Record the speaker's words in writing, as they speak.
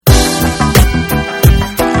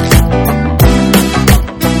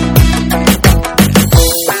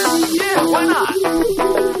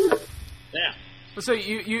So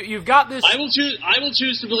you've got this. I will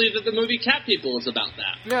choose to believe that the movie Cat People is about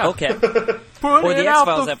that. Yeah. Okay. Put Or it the out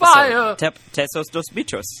X-Files the episode. fire. Tesos dos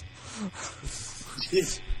bichos.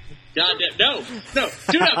 God damn, no,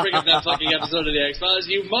 do not bring up that fucking episode of the X-Files,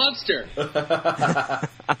 you monster! That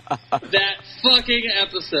fucking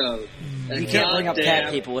episode. You can't bring up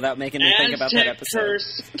Cat People without making me think about that Aztec episode.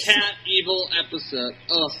 Curse Cat Evil episode.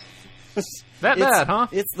 Ugh. That bad, huh?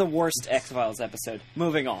 It's the worst X-Files episode.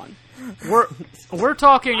 Moving on. We're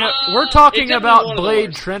talking it's definitely about one of the Blade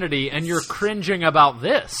worst. Trinity, and you're cringing about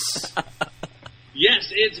this. Yes,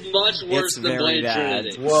 it's much worse It's than very Blade bad.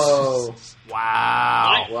 Trinity. Whoa.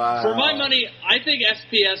 Wow. Wow. For my money, I think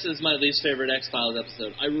FPS is my least favorite X-Files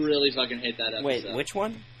episode. I really fucking hate that episode. Wait, which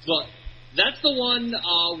one? But that's the one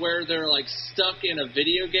where they're like stuck in a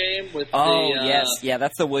video game with Oh, the... yes. Yeah,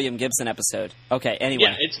 that's the William Gibson episode. Okay, anyway.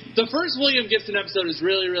 Yeah, it's the first William Gibson episode is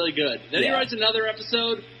really, really good. Then he Yeah. writes another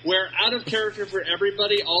episode where, out of character for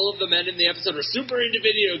everybody, all of the men in the episode are super into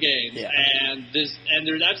video games, Yeah. and there's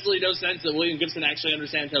absolutely no sense that William Gibson actually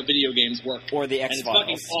understands how video games work. Or the And it's X-Files.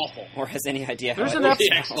 fucking awful. Or has any idea how There's it an The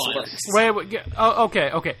X-Files X-Files. works. Wait.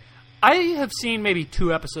 Okay. I have seen maybe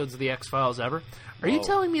 2 episodes of the X-Files ever. Are you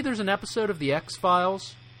telling me there's an episode of the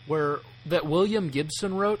X-Files that William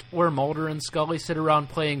Gibson wrote where Mulder and Scully sit around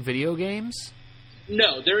playing video games?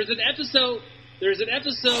 No, there is an episode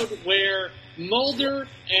where Mulder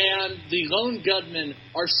and the Lone Gunman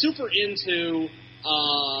are super into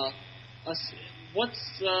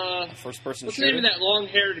what's First-person what's the shooter? name of that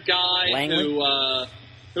long-haired guy Langley?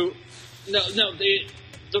 who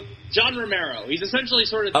John Romero. He's essentially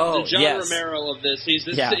sort of Oh, the John yes. Romero of this. He's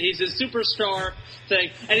this Yeah. he's this superstar thing,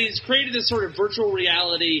 and he's created this sort of virtual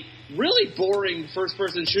reality, really boring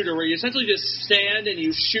first-person shooter where you essentially just stand and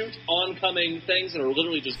you shoot oncoming things that are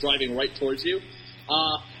literally just driving right towards you.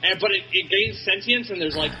 But it gains sentience, and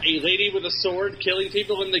there's like a lady with a sword killing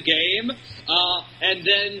people in the game,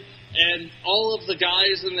 and all of the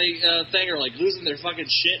guys in the thing are like losing their fucking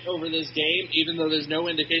shit over this game, even though there's no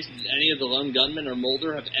indication that any of the Lone Gunmen or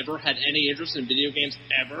Mulder have ever had any interest in video games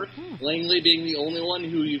ever. Langley being the only one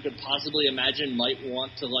who you could possibly imagine might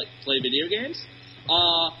want to like play video games.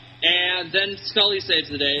 And then Scully saves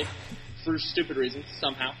the day for stupid reasons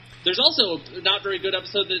somehow. There's also a not very good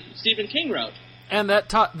episode that Stephen King wrote. And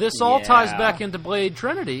this all ties Yeah. back into Blade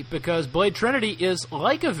Trinity, because Blade Trinity is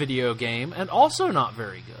like a video game and also not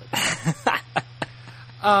very good.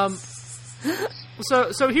 So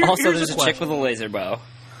here's Also, here's there's the a question. chick with a laser bow.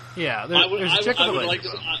 Yeah, there's a chick with a laser.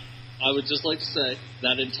 I would just like to say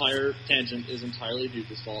that entire tangent is entirely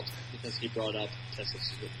Duke's fault because he brought up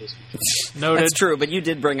Tesla's this Noted. That's true, but you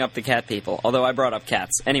did bring up the cat people, although I brought up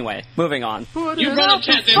cats. Anyway, moving on. Put You it brought out up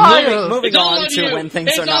the cat. fire. Moving It's all on on to you. when things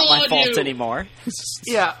It's are not all my on fault you. anymore.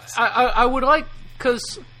 Yeah, I would like,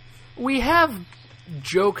 because we have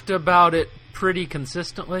joked about it pretty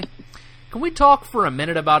consistently. Can we talk for a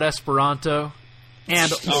minute about Esperanto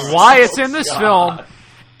and why it's in this film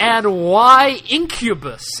and why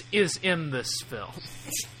Incubus is in this film?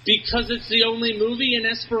 because it's the only movie in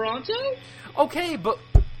Esperanto. Okay, but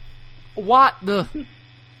what the...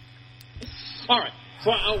 All right.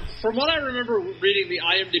 From what I remember reading the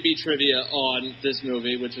IMDb trivia on this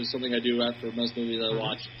movie, which is something I do after most movies I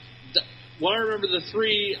watch, what I remember the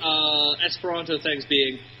three Esperanto things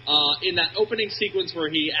being in that opening sequence where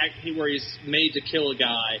he's made to kill a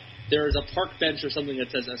guy. There is a park bench or something that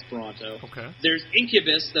says Esperanto. Okay. There's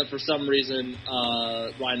Incubus that for some reason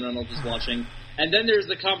Ryan Reynolds is watching, and then there's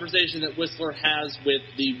the conversation that Whistler has with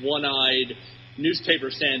the one-eyed newspaper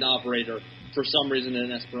stand operator for some reason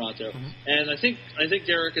in Esperanto. Mm-hmm. And I think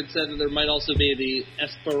Derek had said that there might also be the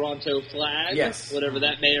Esperanto flag, Yes. whatever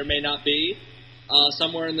that may or may not be,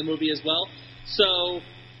 somewhere in the movie as well. So,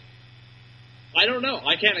 I don't know.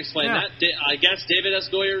 I can't explain Yeah. that. I guess David S.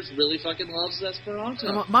 Goyers really fucking loves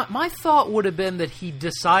Esperanto. My thought would have been that he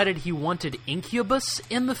decided he wanted Incubus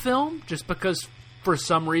in the film, just because for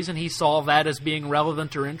some reason he saw that as being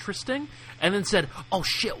relevant or interesting, and then said, oh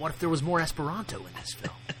shit, what if there was more Esperanto in this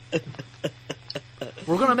film?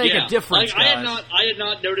 We're going to make a difference, I guys. had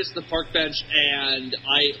not noticed the park bench, and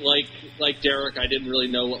I like Derek. I didn't really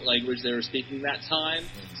know what language they were speaking that time,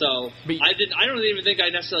 so But- I don't even think I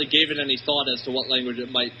necessarily gave it any thought as to what language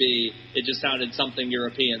it might be. It just sounded something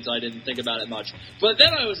European, so I didn't think about it much. But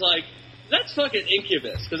then I was like, that's fucking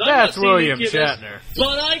Incubus, because That's William Shatner.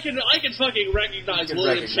 But I can fucking recognize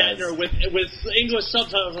William Shatner with English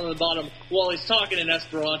subtitles on the bottom while he's talking in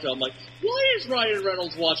Esperanto. I'm like, why is Ryan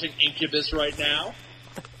Reynolds watching Incubus right now?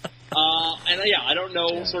 I don't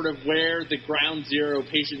know sort of where the ground zero,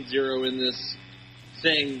 patient zero in this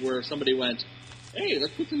thing where somebody went, hey,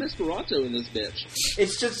 let's put some Esperanto in this bitch.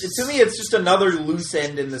 It's just, to me, it's just another loose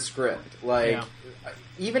end in the script. Like,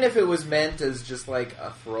 even if it was meant as just like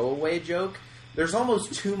a throwaway joke, there's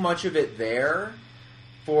almost too much of it there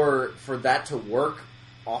for that to work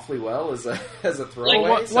awfully well as a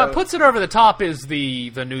throwaway. Like what puts it over the top is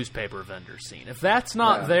the newspaper vendor scene. If that's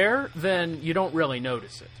not there, then you don't really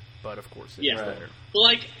notice it. But of course, it's there.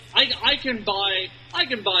 Like I can buy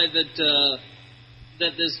that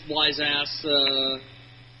that this wise ass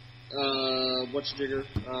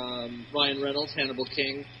Ryan Reynolds, Hannibal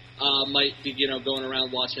King, might be going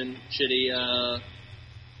around watching shitty.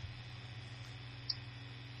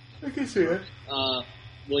 I can see it.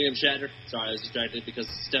 William Shatner. Sorry, I was distracted because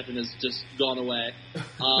Stefan has just gone away.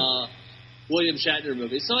 William Shatner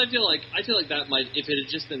movie. So I feel like that might, if it had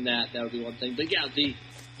just been that would be one thing. But yeah, the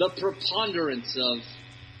preponderance of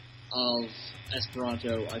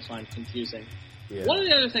Esperanto I find confusing. Yeah. One of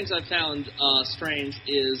the other things I found strange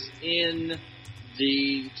is in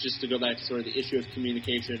just to go back to sort of the issue of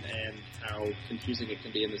communication and how confusing it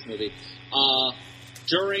can be in this movie.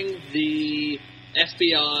 During the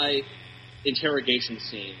FBI interrogation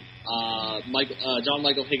scene, John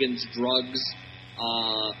Michael Higgins drugs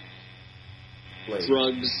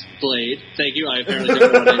Blade. Thank you. I apparently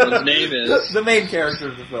don't know what his name is. The main character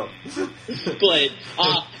of the film. Blade.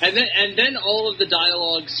 And then all of the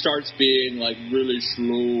dialogue starts being like really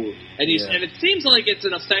slow, and and it seems like it's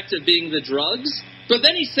an effect of being the drugs. But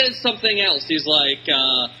then he says something else. He's like,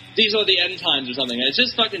 "These are the end times" or something. And it's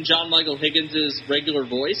just fucking John Michael Higgins' regular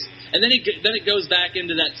voice, and then it goes back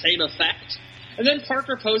into that same effect. And then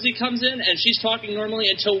Parker Posey comes in, and she's talking normally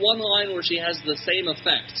until one line where she has the same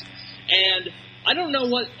effect. And I don't know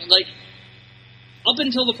what, like, up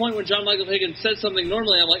until the point when John Michael Higgins says something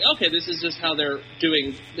normally, I'm like, okay, this is just how they're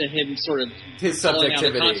doing him sort of his pulling out the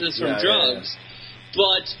subjectivity consciousness from drugs.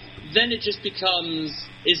 But then it just becomes,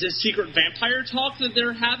 is this secret vampire talk that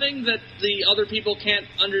they're having that the other people can't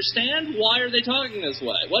understand? Why are they talking this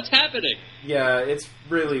way? What's happening? Yeah, it's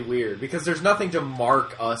really weird, because there's nothing to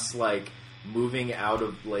mark us, like, moving out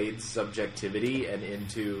of Blade's subjectivity and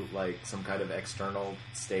into, like, some kind of external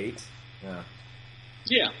state. Yeah.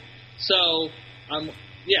 Yeah. So, and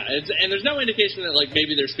there's no indication that, like,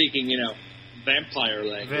 maybe they're speaking, vampire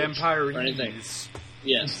language. Vampire or anything.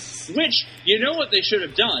 Yes. Which, you know what they should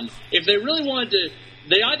have done? If they really wanted to,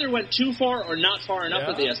 they either went too far or not far enough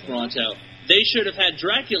with the Esperanto. They should have had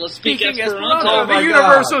Dracula speak Esperanto. Oh, the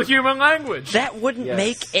universal human language. That wouldn't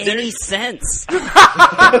make any sense.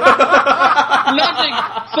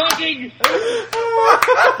 Nothing.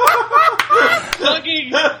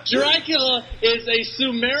 Fucking Dracula is a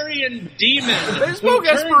Sumerian demon. They spoke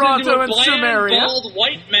Esperanto in Sumeria. Bald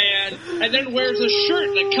white man, and then wears a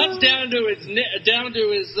shirt that cuts down to his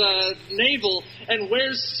navel, and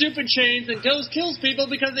wears stupid chains and kills people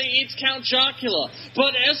because he eats Count Chocula.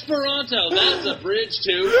 But Esperanto, that's a bridge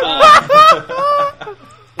too far.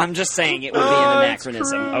 I'm just saying it would be an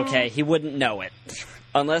anachronism. Okay, he wouldn't know it.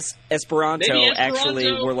 Unless Esperanto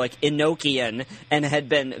actually were like Enochian and had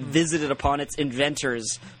been visited upon its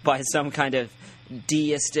inventors by some kind of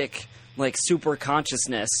deistic, like, super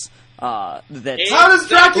consciousness. How does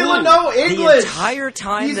Dracula know English? The entire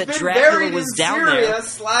time that Dracula was down there,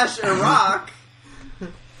 Iraq.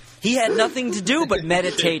 He had nothing to do but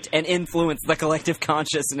meditate and influence the collective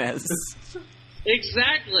consciousness.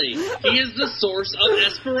 Exactly. He is the source of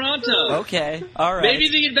Esperanto. Okay, all right. Maybe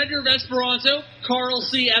the inventor of Esperanto, Carl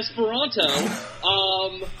C. Esperanto,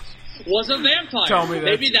 was a vampire. Tell me that.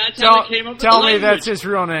 Maybe that's how he came up with the language. Tell me that's his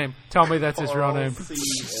real name. Tell me that's his real name.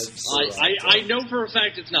 I know for a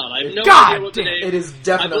fact it's not. I have no God idea what the name. It is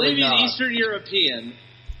definitely not. I believe not. he's Eastern European,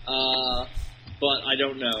 but I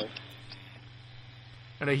don't know.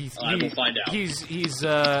 I will find out.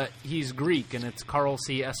 He's Greek, and it's Carl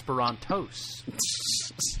C. Esperantos.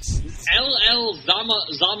 L.L.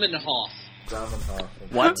 Zamenhof.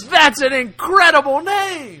 What? That's an incredible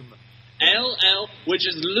name! L.L., which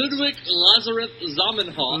is Ludwig Lazarus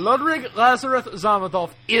Zamenhof. Ludwig Lazarus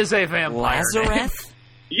Zamenhof is a vampire. Lazarus?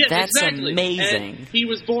 Yes, That's exactly. amazing. And he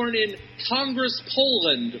was born in Congress,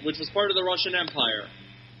 Poland, which was part of the Russian Empire.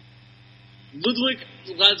 Ludwig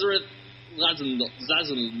Lazarus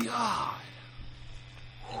Zazen. God.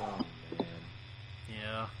 Oh, man.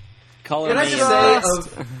 Yeah. Can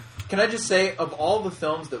I just say, of all the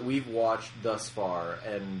films that we've watched thus far,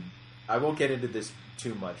 and I won't get into this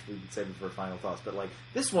too much, we would save it for final thoughts, but, like,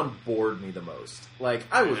 this one bored me the most. Like,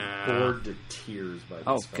 I was bored to tears by this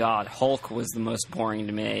film. God, Hulk was the most boring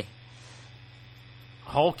to me.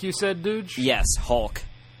 Hulk, you said, dude? Yes, Hulk.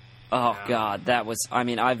 Oh, God, that was... I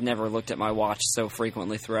mean, I've never looked at my watch so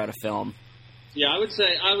frequently throughout a film. Yeah, I would say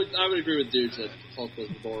I would agree with Dudes that Hulk was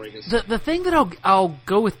the boringest. The thing that I'll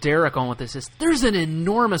go with Derek on with this is there's an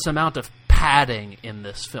enormous amount of padding in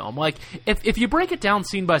this film. Like if you break it down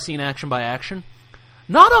scene by scene, action by action,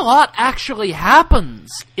 not a lot actually happens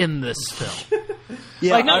in this film.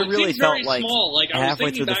 Yeah, like, no, I really felt like small. Like,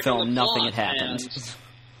 halfway through the film, the nothing had happened.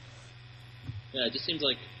 Yeah, it just seems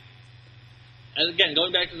like, and again,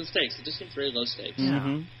 going back to the stakes, it just seems very low stakes.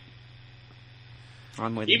 Mm-hmm.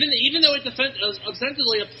 I'm with you. Even though it's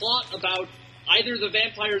ostensibly a plot about either the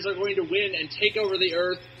vampires are going to win and take over the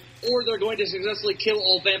Earth, or they're going to successfully kill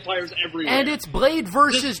all vampires everywhere. And it's Blade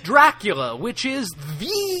versus Dracula, which is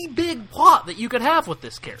the big plot that you could have with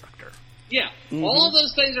this character. Yeah, all of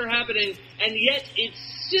those things are happening, and yet it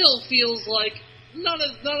still feels like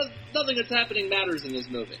nothing that's happening matters in this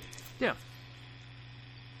movie. Yeah.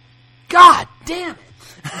 God damn it!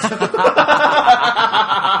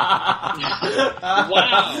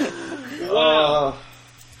 Wow.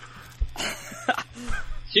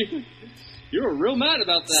 You were real mad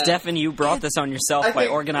about that. Stefan, you brought this on yourself by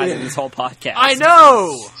organizing this whole podcast. I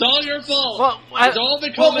know! It's all your fault. Well, it's all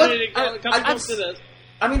been culminating to this.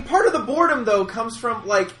 I mean, part of the boredom, though, comes from,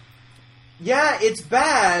 like, yeah, it's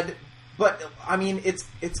bad, but, I mean, it's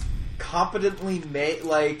competently made.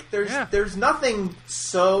 Like, there's nothing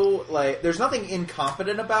so, like, there's nothing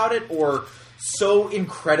incompetent about it or so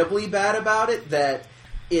incredibly bad about it that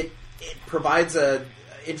it provides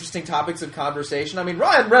interesting topics of conversation. I mean,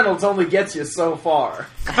 Ryan Reynolds only gets you so far.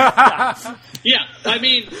 Yeah, I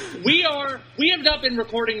mean, we have not been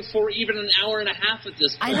recording for even an hour and a half at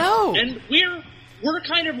this point. I know. And we're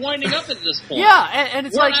kind of winding up at this point. Yeah, and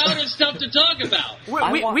it's we're like out of stuff to talk about.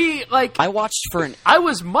 I watched for an. I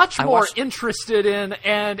was much more interested in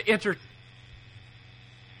and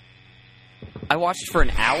I watched for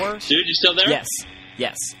an hour. Dude, you still there?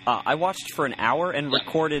 Yes. I watched for an hour and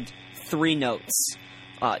recorded 3 notes,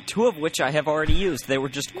 2 of which I have already used. They were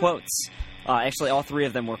just quotes. Actually, all 3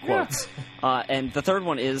 of them were quotes. And the third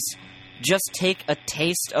one is, just take a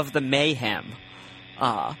taste of the mayhem.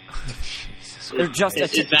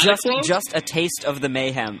 Just a taste of the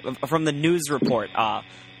mayhem from the news report.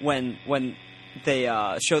 When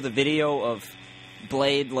they show the video of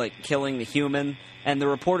Blade like killing the human, and the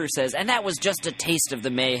reporter says, "And that was just a taste of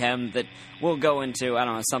the mayhem that we'll go into, I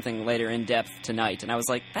don't know, something later in depth tonight." And I was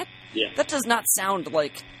like, that does not sound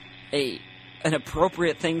like an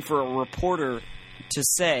appropriate thing for a reporter to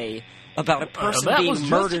say about a person being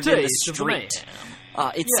murdered in the street.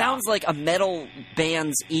 It sounds like a metal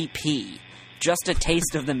band's EP. Just a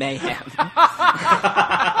taste of the mayhem.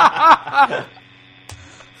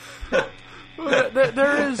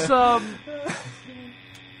 There is,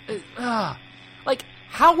 like,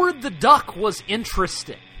 Howard the Duck was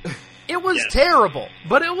interesting. It was terrible,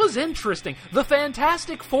 but it was interesting. The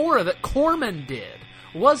Fantastic Four that Corman did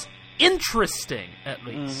was interesting, at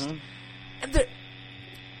least. Mm-hmm. And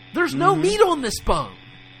there's no meat on this bone.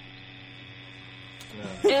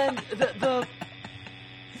 And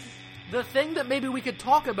the thing that maybe we could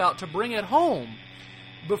talk about to bring it home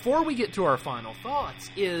before we get to our final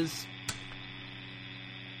thoughts is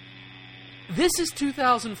this is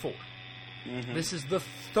 2004. Mm-hmm. This is the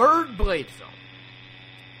 3rd Blade film.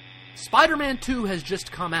 Spider-Man 2 has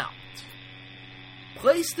just come out.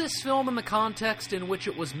 Place this film in the context in which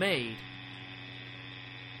it was made.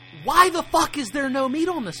 Why the fuck is there no meat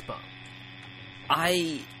on this bone?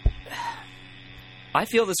 I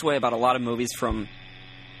feel this way about a lot of movies from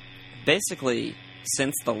basically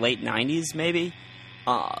since the late 90s, maybe,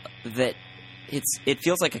 that it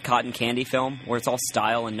feels like a cotton candy film where it's all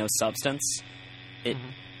style and no substance.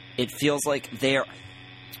 It feels like they're...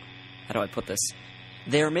 How do I put this?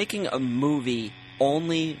 They're making a movie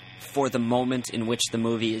only for the moment in which the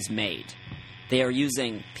movie is made. They are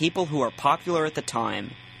using people who are popular at the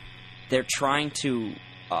time. They're trying to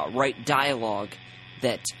write dialogue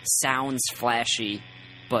that sounds flashy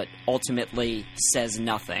but ultimately says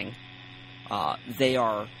nothing. They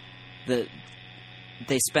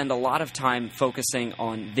spend a lot of time focusing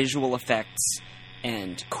on visual effects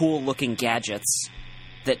and cool-looking gadgets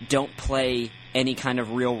that don't play any kind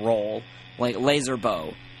of real role, like laser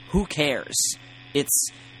bow. Who cares?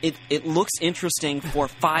 It looks interesting for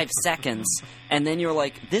 5 seconds, and then you're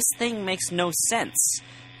like, this thing makes no sense.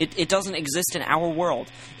 It doesn't exist in our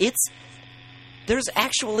world. There's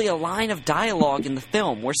actually a line of dialogue in the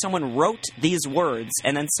film where someone wrote these words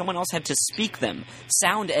and then someone else had to speak them.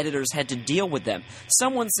 Sound editors had to deal with them.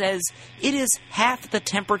 Someone says, it is half the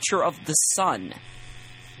temperature of the sun.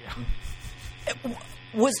 Yeah.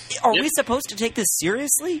 Are we supposed to take this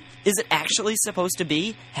seriously? Is it actually supposed to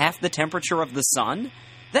be half the temperature of the sun?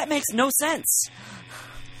 That makes no sense.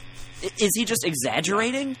 Is he just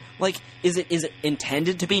exaggerating? Like, is it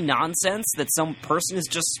intended to be nonsense that some person is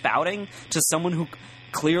just spouting to someone who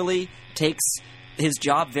clearly takes his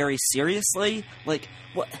job very seriously? Like,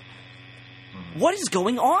 what is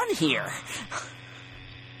going on here?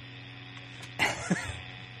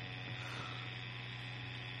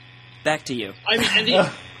 Back to you. I mean,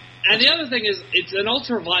 and the other thing is, it's an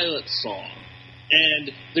ultraviolet song.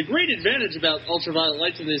 And the great advantage about ultraviolet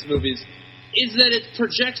lights in these movies is that it's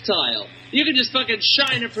projectile. You can just fucking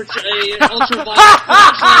shine an ultraviolet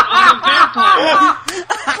flashlight on a vampire.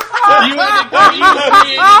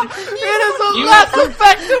 It is a less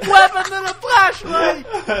effective weapon than a flashlight.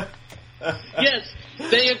 Yes,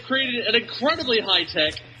 they have created an incredibly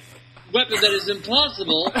high-tech weapon that is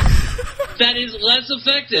impossible, that is less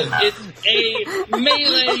effective. It's a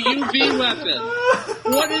melee UV weapon.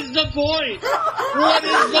 What is the point? What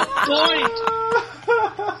is the point?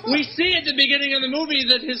 We see at the beginning of the movie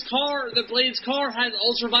that Blade's car has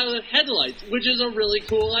ultraviolet headlights, which is a really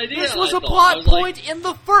cool idea. This was a plot point in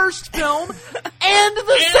the first film and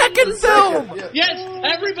the second film. Yes,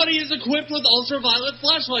 everybody is equipped with ultraviolet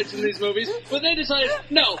flashlights in these movies, but they decided,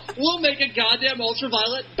 no, we'll make a goddamn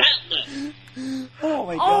ultraviolet batlet.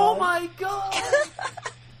 Oh my god.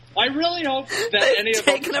 I really hope that any of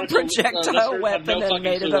taken a projectile weapon and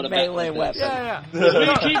made it a melee weapon. Yeah. We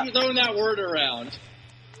keep throwing that word around,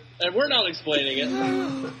 and we're not explaining it.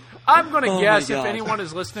 I'm going to guess if anyone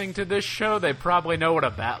is listening to this show, they probably know what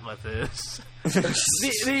a batleth is.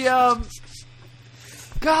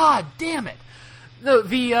 God damn it.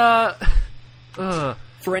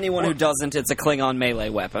 For anyone who doesn't, it's a Klingon melee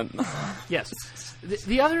weapon. Yes.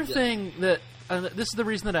 The other thing that this is the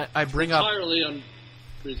reason that I bring up entirely unreasonable.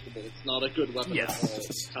 It's not a good weapon at all.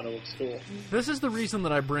 It kind of looks cool. This is the reason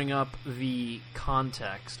that I bring up the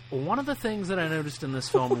context. One of the things that I noticed in this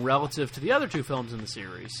film relative to the other two films in the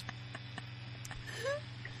series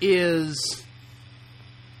is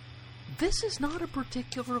this is not a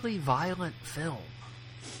particularly violent film.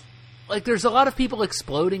 Like, there's a lot of people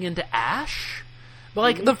exploding into ash. But,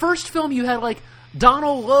 like, the first film you had, like,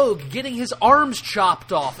 Donald Logue getting his arms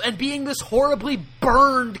chopped off and being this horribly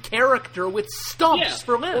burned character with stumps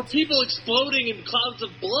for limbs. Or people exploding in clouds of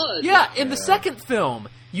blood. Yeah, in the second film,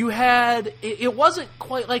 you had... It wasn't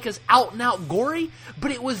quite, like, as out-and-out gory,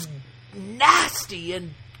 but it was nasty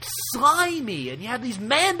and slimy, and you had these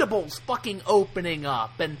mandibles fucking opening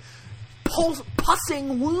up and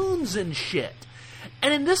pussing wounds and shit.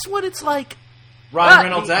 And in this one, it's like... Ryan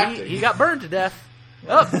Reynolds acting. He got burned to death.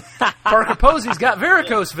 Oh, Parker Posey's got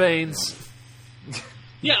varicose veins.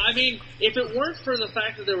 Yeah, I mean, if it weren't for the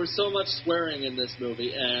fact that there was so much swearing in this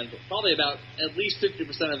movie, and probably about at least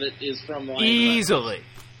 50% of it is from Ryan Easily.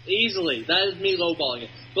 Easily. That is me lowballing it.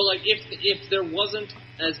 But, like, if there wasn't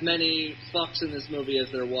as many fucks in this movie as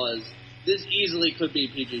there was, this easily could be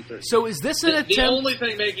PG-13. So is this an attempt... The only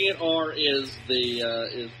thing making it R is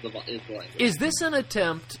the language. Is this an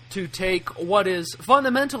attempt to take what is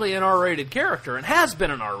fundamentally an R-rated character, and has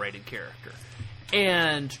been an R-rated character,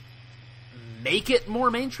 and make it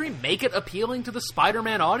more mainstream, make it appealing to the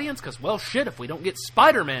Spider-Man audience? Because, well, shit, if we don't get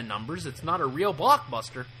Spider-Man numbers, it's not a real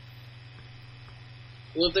blockbuster.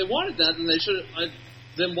 Well, if they wanted that, then they should.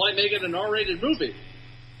 Then why make it an R-rated movie?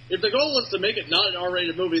 If the goal was to make it not an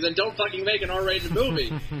R-rated movie, then don't fucking make an R-rated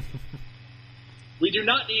movie. We do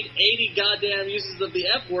not need 80 goddamn uses of the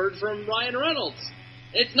F word from Ryan Reynolds.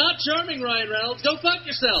 It's not charming, Ryan Reynolds. Go fuck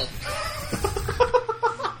yourself.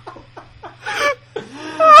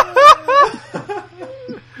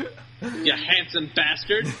 You handsome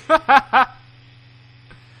bastard.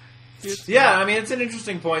 Yeah, I mean, it's an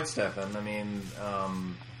interesting point, Stefan. I mean,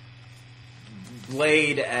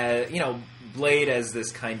 Blade as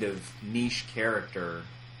this kind of niche character,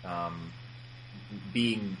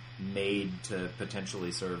 being made to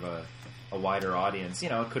potentially serve a wider audience,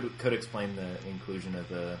 could explain the inclusion of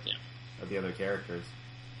the other characters.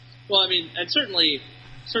 Well, I mean, and certainly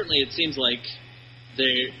it seems like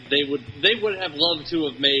they would have loved to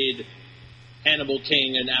have made Hannibal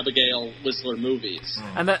King and Abigail Whistler movies.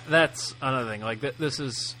 And that's another thing. Like, this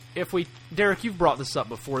is... Derek, you've brought this up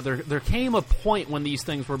before. There came a point when these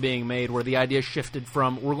things were being made where the idea shifted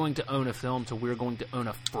from we're going to own a film to we're going to own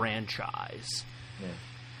a franchise. Yeah.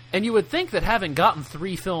 And you would think that having gotten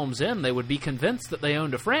 3 films in, they would be convinced that they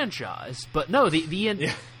owned a franchise. But no,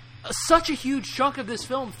 such a huge chunk of this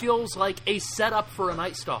film feels like a setup for a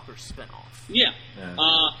Night Stalker spinoff. Yeah.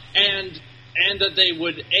 And that they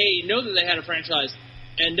would, know that they had a franchise,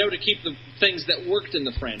 and know to keep the things that worked in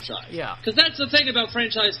the franchise. Yeah. Because that's the thing about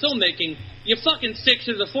franchise filmmaking. You fucking stick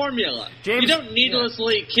to the formula. You don't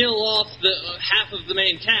needlessly kill off the half of the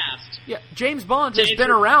main cast. Yeah, James Bond has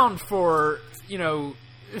been around for,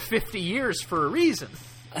 50 years for a reason.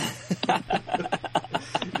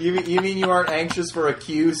 You mean you aren't anxious for a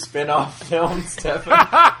Q spin-off film, Stefan?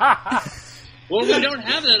 Well, we don't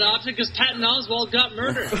have that option because Patton Oswalt got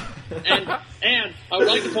murdered. And I would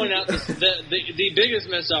like to point out the biggest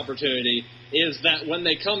missed opportunity is that when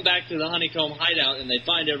they come back to the Honeycomb hideout and they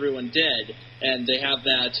find everyone dead, and they have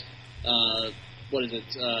that,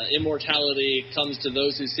 immortality comes to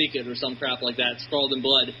those who seek it, or some crap like that, scrawled in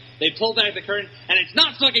blood, they pull back the curtain, and it's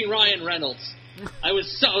not fucking Ryan Reynolds. I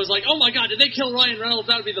was like, oh my god, did they kill Ryan Reynolds?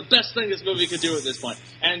 That would be the best thing this movie could do at this point.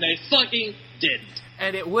 And they fucking didn't.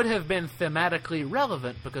 And it would have been thematically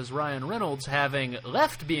relevant because Ryan Reynolds, having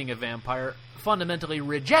left being a vampire, fundamentally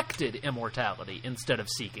rejected immortality instead of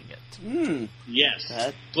seeking it.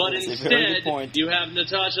 Yes. But instead, you have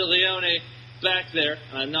Natasha Lyonne back there.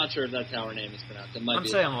 I'm not sure if that's how her name is pronounced. I'm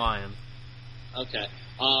saying Lion. Okay.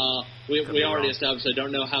 We already established I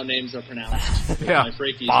don't know how names are pronounced. Yeah. My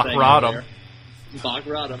freaky Bach-Rodham.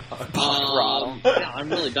 Bach-Rodham. Bach-Rodham. I'm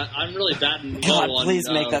really batting God, low please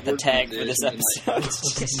on, make that the tag for this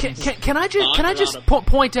episode. Can I just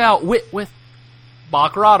point out with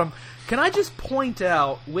Bach-Rodham? Can I just point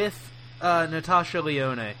out with Natasha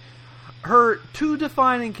Lyonne, her two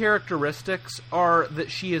defining characteristics are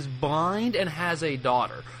that she is blind and has a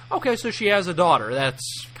daughter. Okay, so she has a daughter.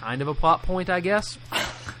 That's kind of a plot point, I guess.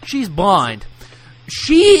 She's blind.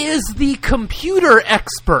 She is the computer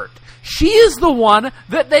expert. She is the one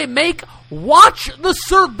that they make watch the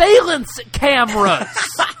surveillance cameras.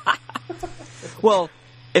 Well,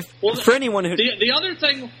 for anyone who... The other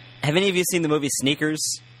thing... Have any of you seen the movie Sneakers?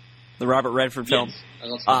 The Robert Redford film?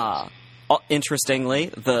 Yes. Interestingly,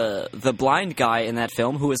 the blind guy in that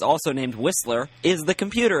film, who is also named Whistler, is the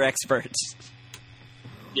computer expert.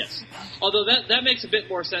 Yes. Although that makes a bit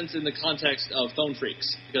more sense in the context of Phone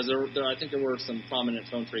Freaks, because I think there were some prominent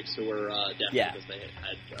Phone Freaks who were deaf because they had...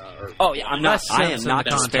 I am not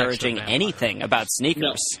disparaging anything about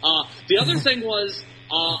Sneakers. No. The other thing was,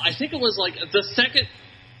 I think it was like the second...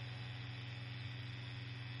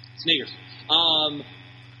 Sneakers.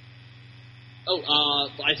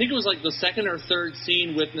 I think it was like the second or third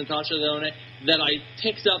scene with Natasha Lyonne that I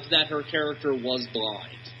picked up that her character was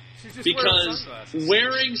blind. Because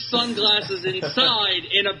wearing sunglasses inside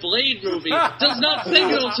in a Blade movie does not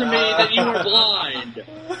signal to me that you are blind.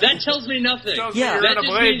 That tells me nothing. Yeah, that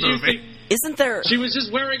just means you think... Isn't there... She was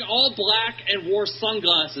just wearing all black and wore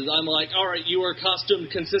sunglasses. I'm like, alright, you are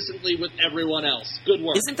costumed consistently with everyone else. Good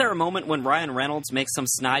work. Isn't there a moment when Ryan Reynolds makes some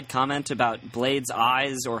snide comment about Blade's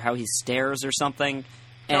eyes or how he stares or something?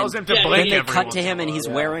 And then they cut to him and he's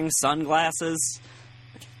wearing sunglasses?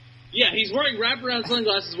 Yeah, he's wearing wraparound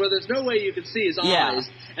sunglasses where there's no way you could see his eyes.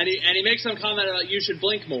 And he makes some comment about you should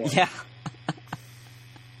blink more. Yeah.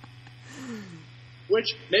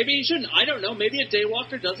 Which, maybe he shouldn't. I don't know. Maybe a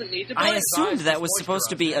daywalker doesn't need to blink. I assumed that was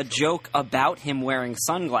supposed to be a joke about him wearing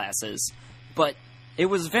sunglasses, but it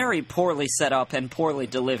was very poorly set up and poorly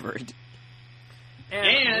delivered.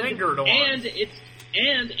 And lingered on. And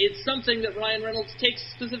it's something that Ryan Reynolds takes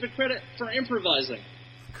specific credit for improvising.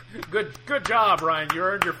 Good job, Ryan. You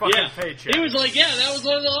earned your fucking paycheck. He was like, that was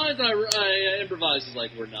one of the lines I improvised. He's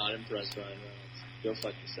like, we're not impressed, Ryan Reynolds. Go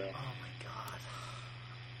fuck yourself. Oh my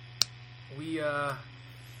god.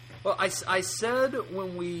 Well, I said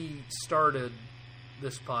when we started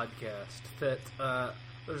this podcast that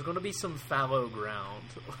there's going to be some fallow ground.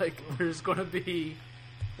 Like, we're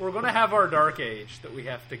going to have our dark age that we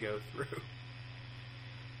have to go through.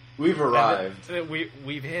 We've arrived.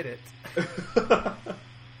 We've hit it.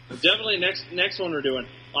 Definitely next one we're doing.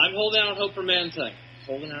 I'm holding out hope for Man-Thing.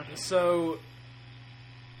 Holding out. So,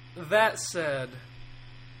 that said,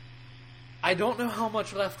 I don't know how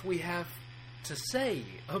much left we have to say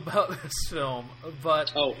about this film,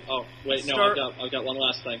 but... Oh, wait, no, I've got one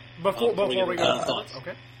last thing. Before we go to thoughts.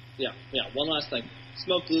 Okay. Yeah, one last thing.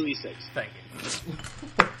 Smoke Louis 6. Thank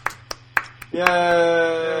you.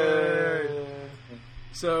 Yay!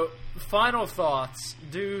 So, final thoughts.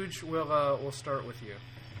 Dooge, we'll start with you.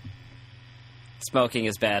 Smoking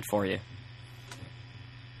is bad for you.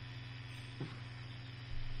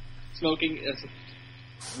 Smoking is...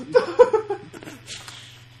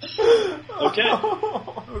 Okay.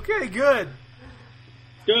 Okay, good.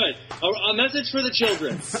 Good. A message for the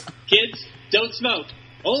children. Kids, don't smoke.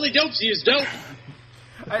 Only dopes use dope.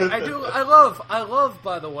 I love,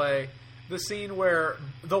 by the way,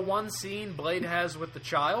 the one scene Blade has with the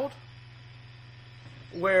child,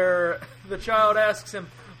 where the child asks him,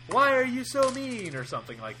 "Why are you so mean?" or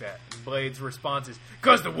something like that. And Blade's response is,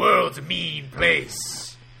 "'Cause the world's a mean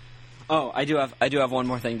place." Oh, I do have one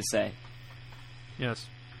more thing to say. Yes.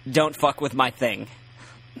 Don't fuck with my thing.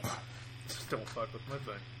 Don't fuck with my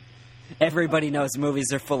thing. Everybody knows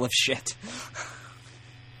movies are full of shit.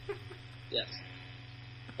 Yes.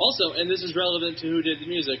 Also, and this is relevant to who did the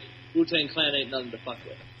music, Wu-Tang Clan ain't nothing to fuck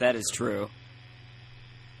with. That is true.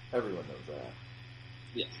 Everyone knows that.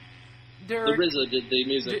 Yes. Derek, the RZA did the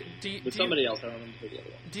music with somebody else. I don't remember who the other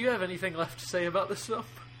one. Do you have anything left to say about this film?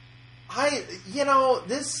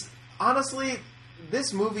 Honestly,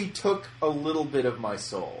 this movie took a little bit of my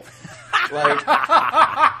soul. Like,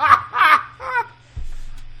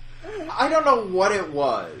 I don't know what it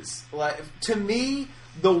was. Like, to me,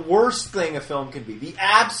 the worst thing a film can be, the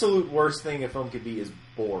absolute worst thing a film could be, is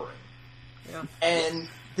boring. Yeah. And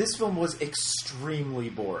this film was extremely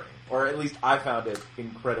boring. Or at least I found it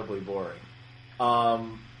incredibly boring.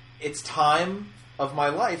 It's time of my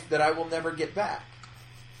life that I will never get back.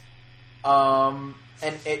 And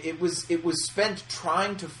it was spent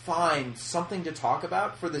trying to find something to talk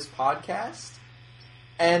about for this podcast.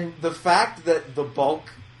 And the fact that the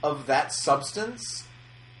bulk of that substance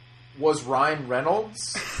was Ryan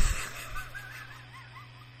Reynolds,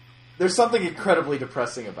 there's something incredibly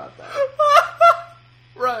depressing about that.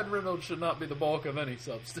 Ryan Reynolds should not be the bulk of any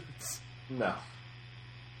substance. No.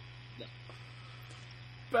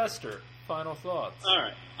 Bester, final thoughts. All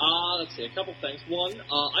right. Let's see. A couple things. One,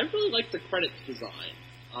 I really like the credits design.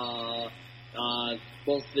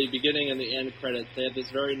 Both the beginning and the end credits. They have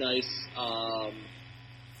this very nice,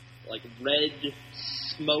 like red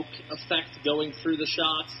smoke effect going through the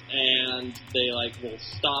shots, and they will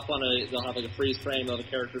stop on they'll have like a freeze frame of a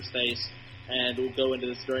character's face, and it will go into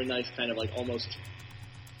this very nice kind of like almost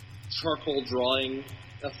charcoal drawing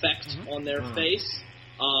effect on their face.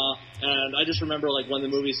 And I just remember when the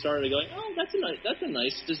movie started going, oh, that's a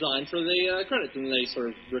nice design for the credits, and then they sort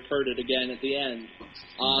of recurred it again at the end.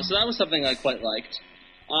 So that was something I quite liked.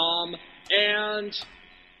 And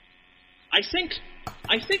I think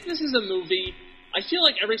this is a movie. I feel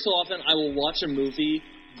like every so often I will watch a movie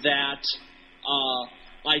that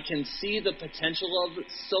I can see the potential of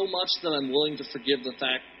so much that I'm willing to forgive the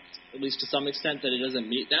fact, at least to some extent, that it doesn't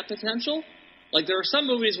meet that potential. Like, there are some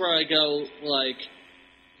movies where I go,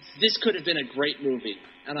 this could have been a great movie,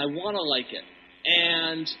 and I want to like it.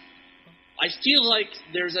 And I feel like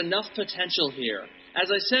there's enough potential here.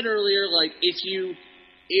 As I said earlier,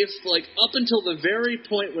 if up until the very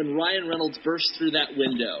point when Ryan Reynolds burst through that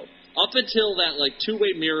window, up until that,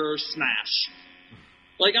 two-way mirror smash,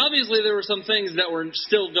 obviously there were some things that were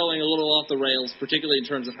still going a little off the rails, particularly in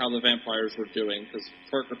terms of how the vampires were doing, because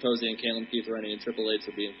Parker Posey and Caitlin Keith Rennie and Triple H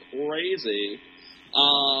were being crazy.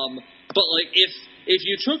 But, if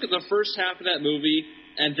you took the first half of that movie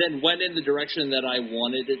and then went in the direction that I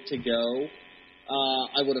wanted it to go,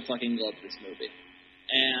 I would have fucking loved this movie.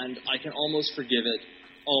 And I can almost forgive it,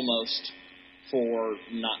 for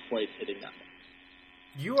not quite hitting that mark.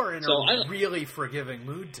 You are in a really forgiving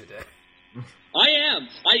mood today. I am.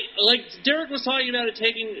 Derek was talking about it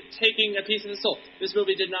taking a piece of the soul. This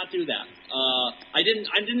movie did not do that. I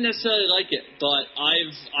didn't necessarily like it, but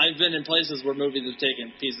I've been in places where movies have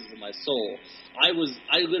taken pieces of my soul.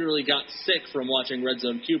 I literally got sick from watching Red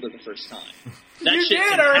Zone Cuba the first time. That you shit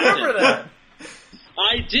did. I remember that.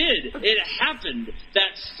 I did. It happened.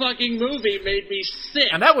 That fucking movie made me sick.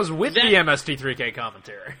 And that was with the MST3K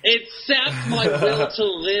commentary. It sapped my will to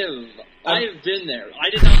live. I have been there. I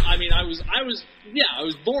did not. I mean, I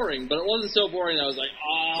was boring, but it wasn't so boring that I was like,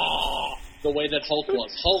 the way that Hulk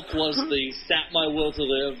was. Hulk was the sap my will to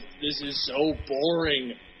live. This is so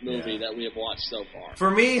boring movie that we have watched so far. For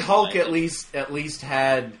me, Hulk at least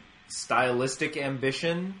had stylistic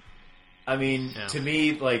ambition. I mean, to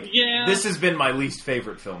me, this has been my least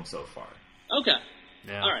favorite film so far. Okay.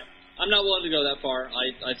 Yeah. All right. I'm not willing to go that far.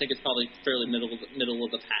 I think it's probably fairly middle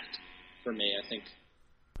of the pack for me, I think.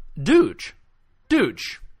 Dooge.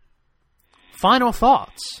 Final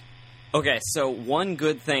thoughts. Okay, so one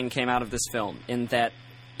good thing came out of this film, in that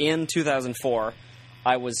in 2004,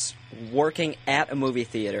 I was working at a movie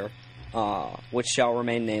theater, which shall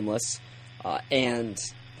remain nameless, and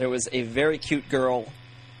there was a very cute girl,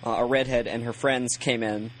 a redhead, and her friends came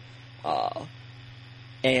in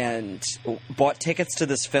and bought tickets to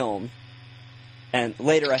this film. And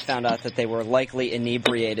later I found out that they were likely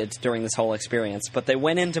inebriated during this whole experience. But they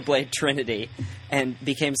went into Blade Trinity and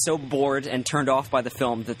became so bored and turned off by the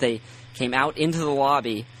film that they came out into the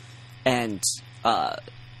lobby and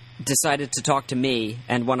decided to talk to me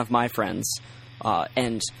and one of my friends.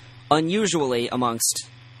 And unusually amongst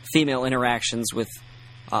female interactions with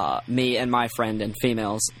me and my friend and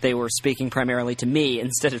females, they were speaking primarily to me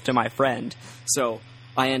instead of to my friend. So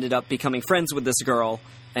I ended up becoming friends with this girl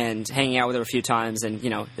and hanging out with her a few times, and,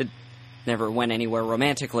 never went anywhere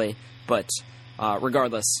romantically, but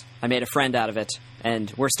regardless, I made a friend out of it,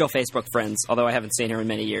 and we're still Facebook friends, although I haven't seen her in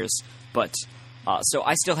many years. But so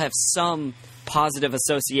I still have some positive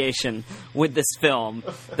association with this film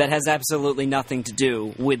that has absolutely nothing to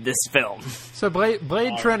do with this film. So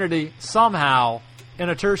Blade Trinity somehow, in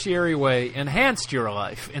a tertiary way, enhanced your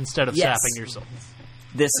life instead of sapping your soul.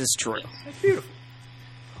 This is true. That's beautiful.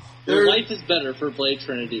 Your life is better for Blade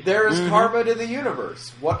Trinity. There is karma to the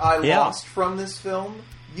universe. What I lost from this film,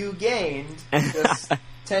 you gained just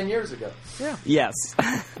 10 years ago. Yeah. Yes.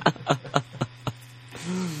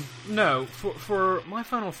 No, for my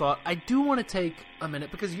final thought, I do want to take a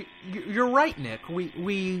minute because you're right, Nick.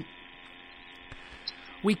 We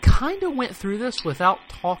kind of went through this without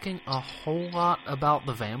talking a whole lot about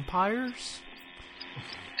the vampires.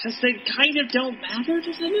 Because they kind of don't matter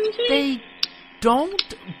to the movie? They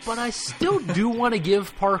don't, but I still do want to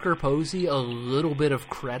give Parker Posey a little bit of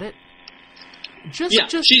credit.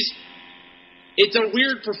 It's a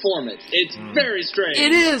weird performance. It's very strange.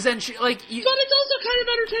 It is, and but it's also kind of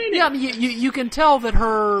entertaining. Yeah, I mean, you can tell that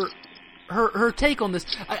her take on this.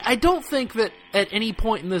 I don't think that at any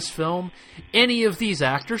point in this film, any of these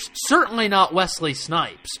actors, certainly not Wesley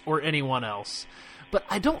Snipes or anyone else, but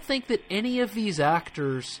I don't think that any of these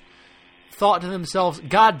actors thought to themselves,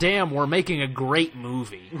 "God damn, we're making a great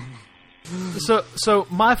movie." So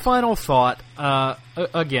my final thought,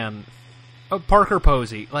 again. Parker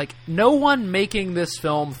Posey. No one making this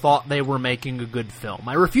film thought they were making a good film.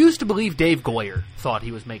 I refuse to believe Dave Goyer thought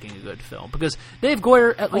he was making a good film, because Dave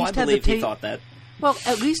Goyer at least had the taste. He thought that. Well,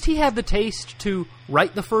 at least he had the taste to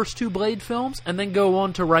write the first two Blade films and then go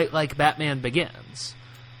on to write Batman Begins.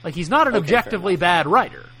 He's not an objectively bad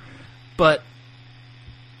writer, but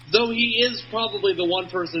though he is probably the one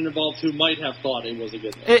person involved who might have thought it was a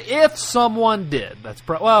good film. If someone did,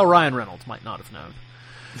 Ryan Reynolds might not have known.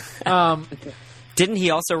 Didn't he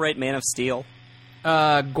also write Man of Steel?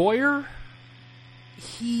 Goyer,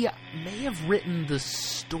 he may have written the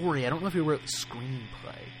story. I don't know if he wrote the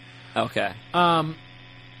screenplay. Okay.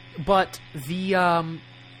 But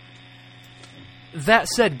that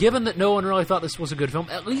said, given that no one really thought this was a good film,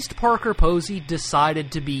 at least Parker Posey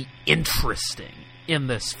decided to be interesting in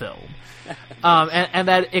this film. And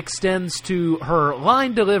that extends to her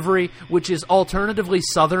line delivery, which is alternatively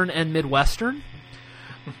Southern and Midwestern.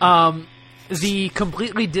 The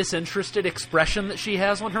completely disinterested expression that she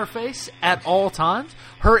has on her face at all times,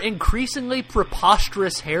 her increasingly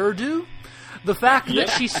preposterous hairdo, the fact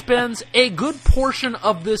that she spends a good portion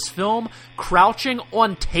of this film crouching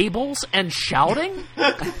on tables and shouting,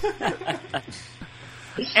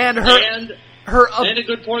 and a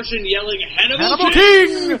good portion yelling Hannibal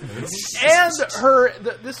King! And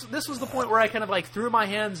this was the point where I kind of threw my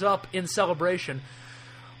hands up in celebration.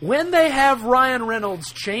 When they have Ryan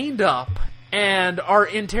Reynolds chained up and are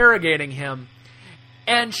interrogating him,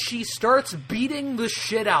 and she starts beating the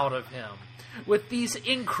shit out of him with these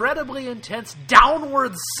incredibly intense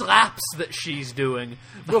downward slaps that she's doing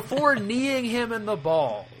before kneeing him in the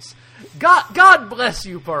balls. God bless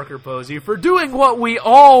you, Parker Posey, for doing what we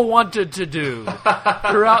all wanted to do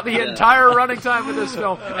throughout the entire running time of this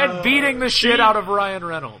film, and beating the shit out of Ryan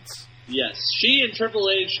Reynolds. Yes, she and Triple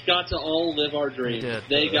H got to all live our dreams.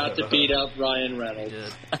 They got to beat up Ryan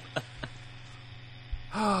Reynolds.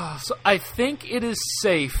 So I think it is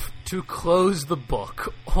safe to close the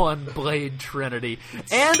book on Blade Trinity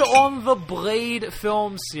and on the Blade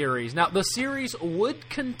film series. Now, the series would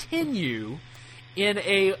continue in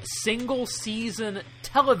a single-season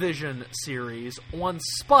television series on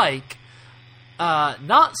Spike,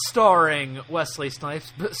 not starring Wesley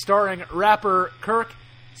Snipes, but starring rapper Kirk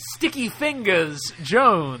Sticky Fingers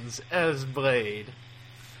Jones as Blade.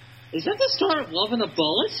 Is that the star of Love and a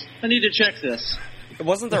Bullet? I need to check this.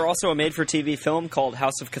 Wasn't there also a made-for-TV film called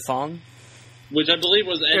House of Chthon? Which I believe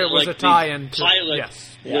was a tie-in to pilot.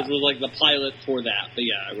 Yes. Which was the pilot for that. But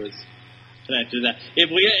yeah, it was connected to that. If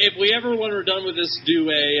we ever, when we're done with this, do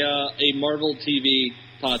a Marvel TV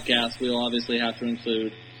podcast, we'll obviously have to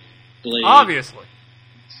include Blade. Obviously.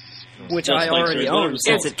 Which I already own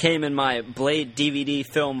since it came in my Blade DVD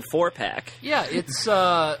film 4-pack. Yeah, it's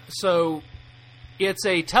it's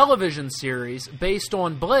a television series based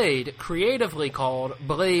on Blade, creatively called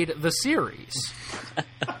Blade the Series.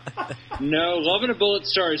 No, Love and a Bullet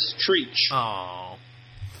stars Treach. Oh.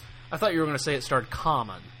 I thought you were going to say it starred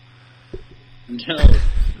Common. No.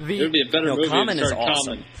 It would be a better movie Common if it starred is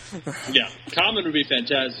awesome. Common. Yeah, Common would be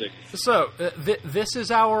fantastic. So, this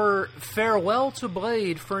is our farewell to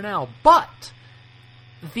Blade for now, but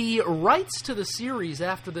the rights to the series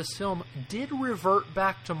after this film did revert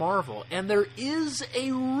back to Marvel, and there is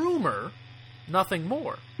a rumor, nothing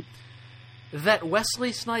more, that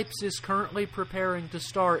Wesley Snipes is currently preparing to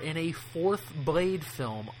star in a 4th Blade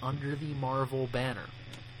film under the Marvel banner.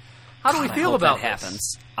 How do we feel about this?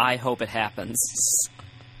 Happens. I hope it happens.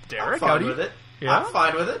 Derek, I'm fine with it. Yeah? I'm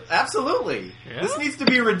fine with it. Absolutely. Yeah? This needs to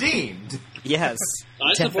be redeemed. Yes,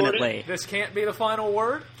 definitely. This can't be the final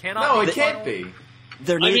word? No, it can't be.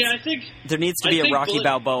 There needs to be a Rocky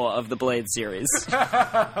Balboa of the Blade series.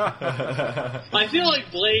 I feel like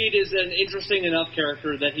Blade is an interesting enough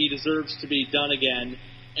character that he deserves to be done again,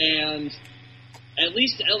 and at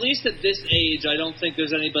least at this age, I don't think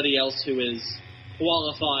there's anybody else who is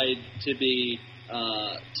qualified to be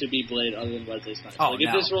Blade other than Wesley Snipes.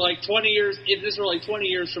 If this were like 20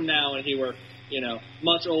 years from now, and he were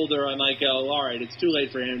much older, I might go, all right, it's too late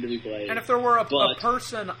for him to be Blade. And if there were a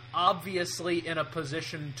person obviously in a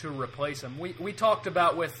position to replace him, we talked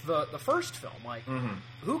about with the first film, like,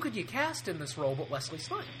 who could you cast in this role but Wesley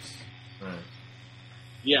Snipes? Right.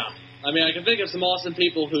 Yeah. I mean, I can think of some awesome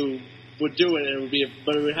people who would do it, and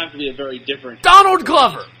but it would have to be a very different... Donald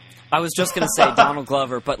Glover! I was just going to say Donald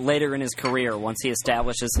Glover, but later in his career, once he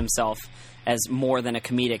establishes himself as more than a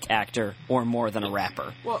comedic actor or more than a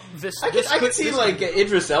rapper. Well, I could see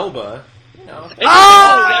Idris Elba. That's what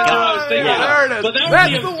I was thinking. There it is. But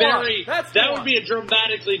that would be a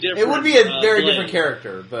dramatically different. It would be a very different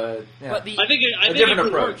character, but I think it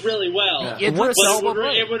would work really well. Yeah.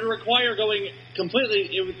 It would require going completely.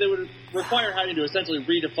 It would require having to essentially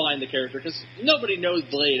redefine the character, because nobody knows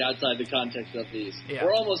Blade outside the context of these,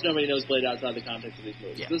 or almost nobody knows Blade outside the context of these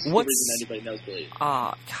movies. Yeah. This is the reason anybody knows Blade.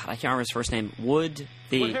 God, I can't remember his first name. Wood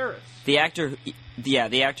Harris. The actor.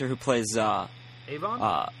 The actor who plays Avon.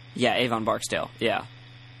 Avon Barksdale. Yeah.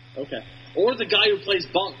 Okay. Or the guy who plays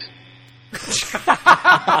Bunk.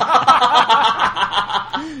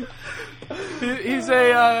 He's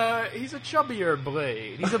a chubbier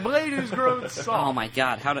Blade. He's a Blade who's grown soft. Oh my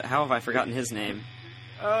God! How have I forgotten his name?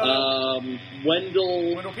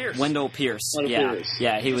 Wendell Pierce. Wendell Pierce.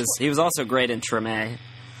 Yeah. He was also great in Treme.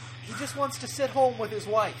 He just wants to sit home with his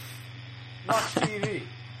wife, watch TV.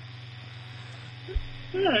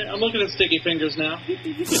 All right, I'm looking at Sticky Fingers now. You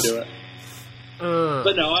can do it.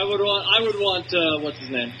 But no, I would want what's his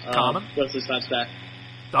name? Common? Wesley Snipes back.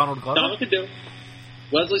 Donald Glover? Common could do it.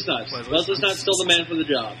 Wesley Snipes. Wesley Snipes still the man for the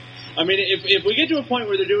job. I mean, if we get to a point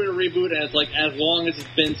where they're doing a reboot and it's like as long as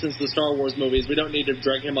it's been since the Star Wars movies, we don't need to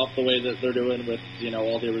drag him up the way that they're doing with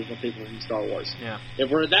all the original people from Star Wars. Yeah. If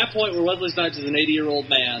we're at that point where Wesley Snipes is an 80-year-old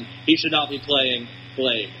man, he should not be playing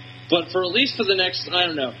Blade. But for at least for the next,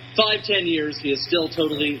 5-10 years, he is still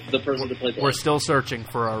totally the person to play Blade. We're still searching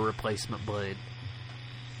for our replacement Blade.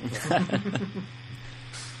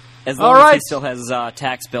 As long as he still has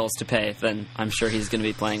tax bills to pay, then I'm sure he's going to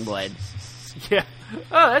be playing Blade. Yeah.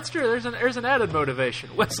 Oh, that's true. There's an added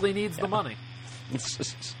motivation. Wesley needs the money.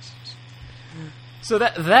 So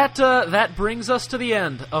that brings us to the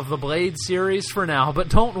end of the Blade series for now. But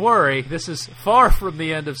don't worry, this is far from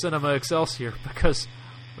the end of Cinema Excelsior, because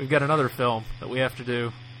we've got another film that we have to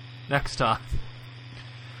do next time.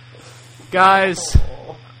 Guys,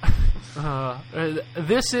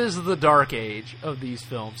 this is the dark age of these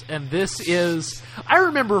films, and this is... I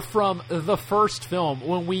remember from the first film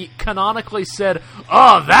when we canonically said,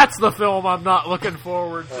 "Oh, that's the film I'm not looking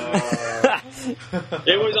forward to."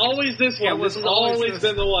 It was always this one. This has always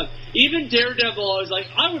been the one. Even Daredevil, I was like,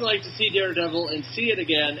 I would like to see Daredevil and see it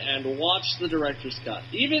again and watch the director's cut.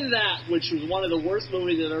 Even that, which was one of the worst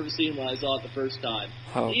movies I've ever seen when I saw it the first time.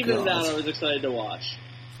 That I was excited to watch.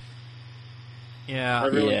 Yeah.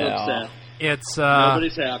 Everyone's upset. It's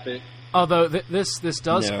nobody's happy. Although this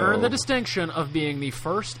does earn the distinction of being the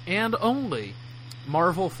first and only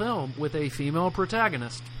Marvel film with a female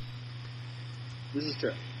protagonist. This is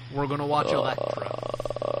true. We're going to watch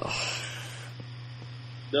Elektra.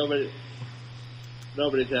 Nobody's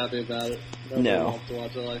happy about it. Nobody wants to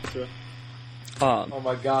watch Elektra. Oh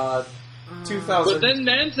my God. 2000. But then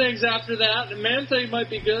Man-Thing's after that, and Man-Thing might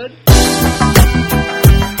be good.